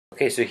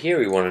Okay, so here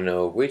we want to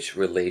know which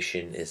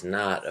relation is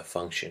not a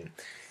function.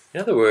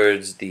 In other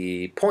words,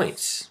 the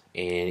points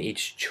in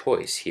each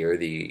choice here,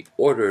 the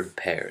ordered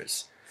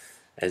pairs,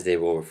 as they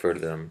will refer to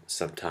them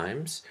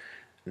sometimes,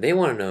 they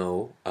want to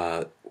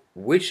know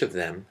which of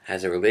them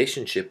has a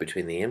relationship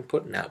between the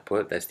input and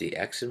output, that's the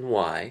x and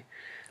y,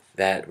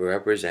 that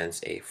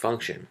represents a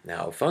function.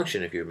 Now, a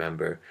function, if you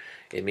remember,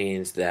 it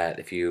means that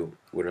if you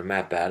were to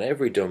map out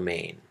every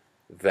domain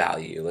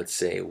value, let's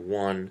say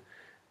 1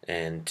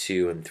 and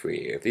 2 and 3,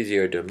 if these are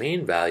your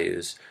domain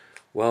values,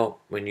 well,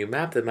 when you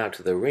map them out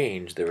to the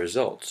range, the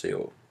results,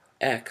 so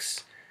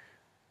x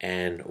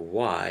and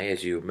y,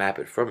 as you map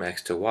it from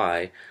x to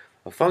y,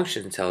 a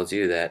function tells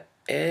you that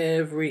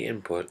every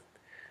input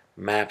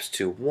maps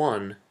to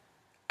one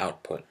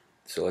output.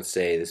 So let's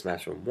say this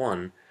maps from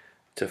 1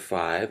 to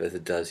 5, as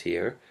it does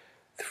here.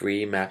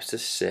 3 maps to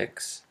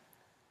 6.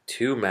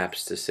 2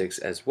 maps to 6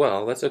 as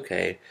well. That's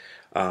okay.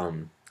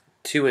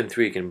 2 and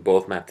 3 can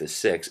both map to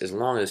 6 as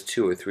long as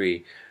 2 or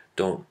 3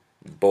 don't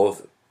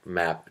both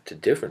map to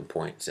different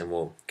points, and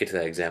we'll get to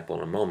that example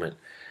in a moment.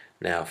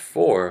 Now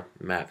 4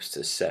 maps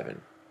to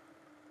 7.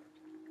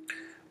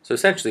 So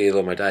essentially,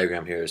 although my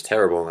diagram here is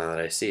terrible now that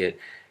I see it,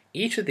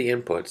 each of the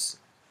inputs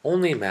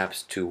only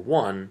maps to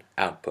one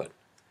output.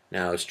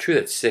 Now it's true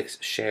that 6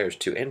 shares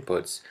 2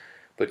 inputs,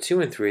 but 2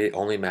 and 3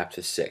 only map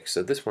to 6,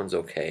 so this one's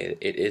okay,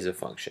 it is a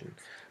function.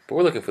 But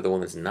we're looking for the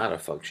one that's not a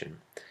function.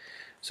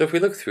 So if we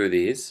look through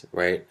these,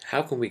 right,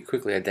 how can we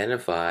quickly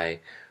identify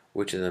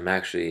which of them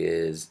actually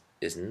is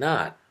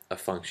not a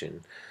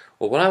function?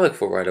 Well, what I look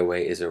for right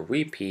away is a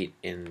repeat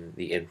in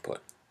the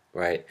input,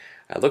 right?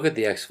 I look at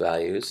the x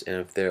values, and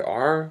if there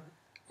are,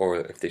 or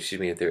if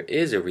there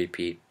is a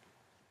repeat,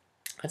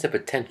 that's a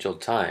potential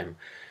time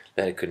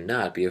that it could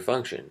not be a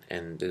function.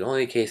 And the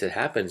only case it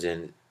happens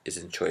in is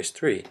in choice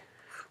 3,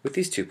 with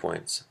these 2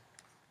 points,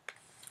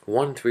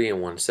 1, 3,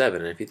 and 1,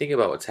 7. And if you think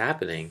about what's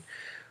happening,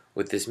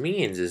 what this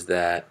means is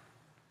that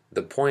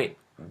the point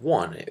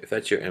 1, if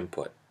that's your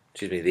input,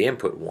 the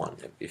input 1,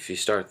 if you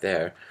start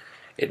there,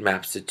 it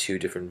maps to 2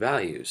 different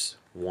values,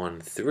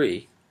 1,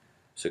 3,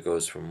 so it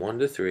goes from 1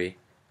 to 3,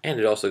 and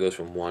it also goes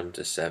from 1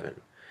 to 7.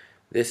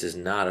 This is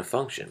not a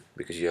function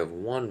because you have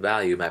one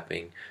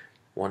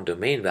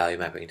domain value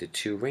mapping to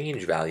 2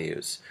 range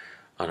values.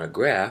 On a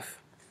graph,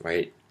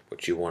 right,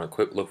 what you want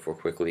to look for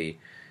quickly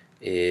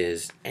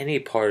is any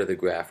part of the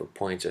graph where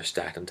points are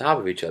stacked on top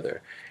of each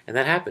other, and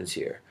that happens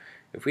here.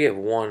 If we have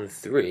 1,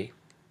 3,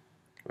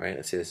 right,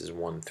 let's say this is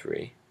 1,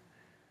 3,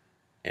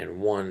 and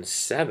 1,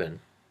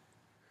 7,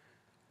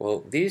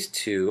 well, these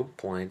 2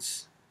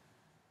 points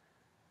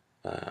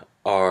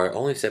are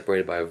only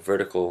separated by a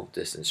vertical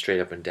distance, straight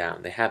up and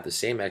down. They have the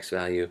same x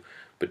value,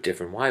 but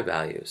different y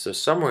values. So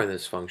somewhere in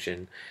this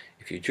function,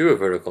 if you drew a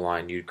vertical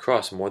line, you'd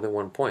cross more than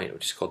one point,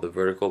 which is called the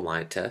vertical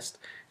line test.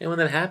 And when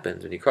that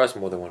happens, when you cross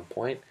more than one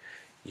point,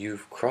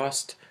 you've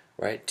crossed,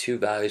 right, 2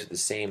 values with the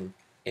same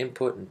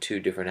input and 2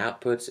 different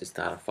outputs. It's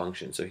not a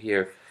function. So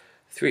here,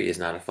 3 is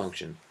not a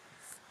function.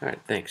 All right,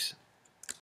 thanks.